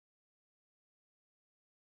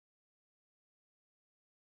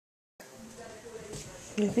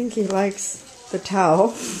I think he likes the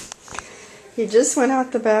towel. He just went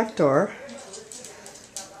out the back door.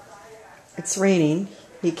 It's raining.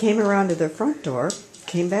 He came around to the front door,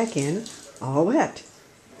 came back in, all wet.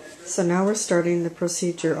 So now we're starting the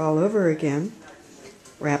procedure all over again.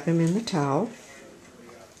 Wrap him in the towel.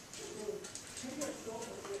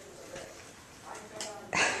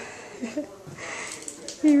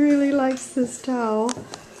 He really likes this towel.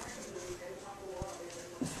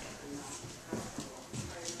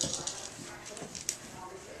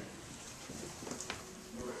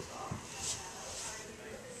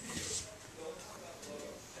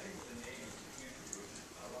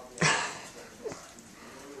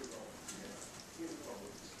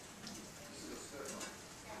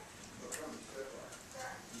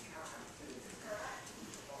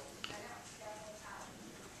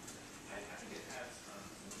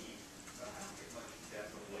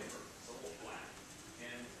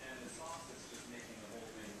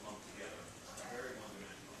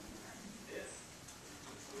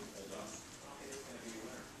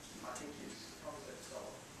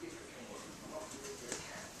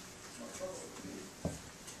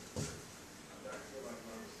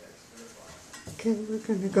 Okay, we're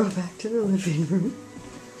going to go back to the living room.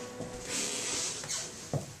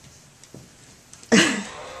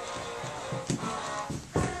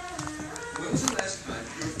 When was the last time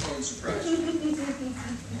your phone surprised you?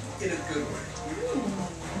 In a good way.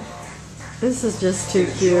 This is just too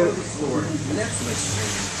cute. Netflix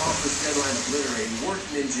streaming, office deadline obliterating, work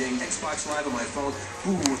binging, Xbox Live on my phone.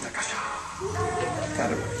 Ooh, takasha. Got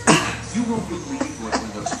it right. You won't believe what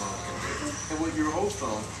Windows Phone can do. And with your old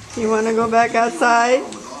phone, You want to go back outside?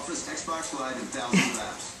 with Office, Xbox Live, and thousands of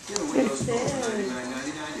apps. Get a Windows Phone for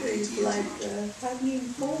 $99.99 at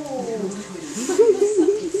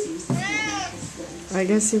AT&T. I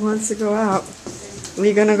guess he wants to go out. Are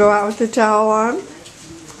you going to go out with the towel on?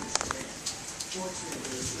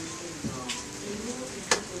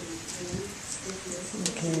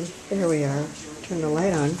 Okay, there we are. Turn the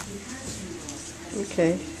light on.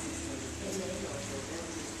 Okay.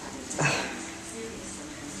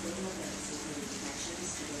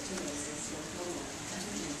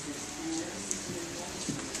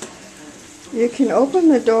 You can open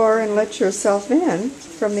the door and let yourself in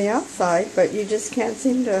from the outside, but you just can't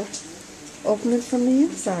seem to open it from the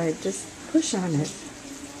inside. Just push on it.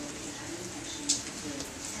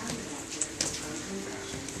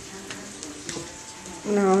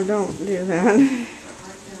 No, don't do that.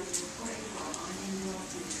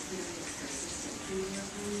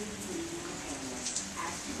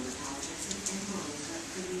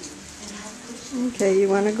 Okay, you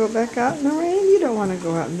want to go back out in the rain? You don't want to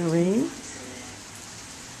go out in the rain.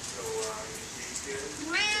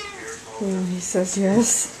 Well, he says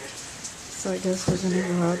yes. So I guess we're going to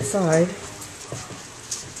go outside.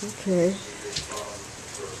 Okay.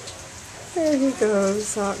 There he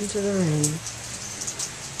goes, out into the rain.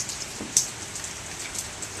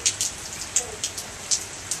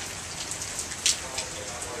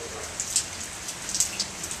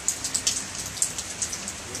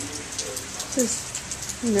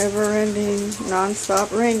 Just never-ending,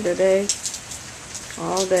 non-stop rain today.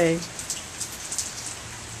 All day.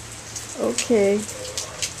 Okay.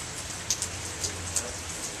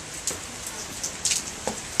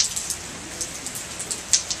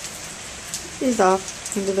 He's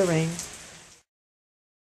off into the rain.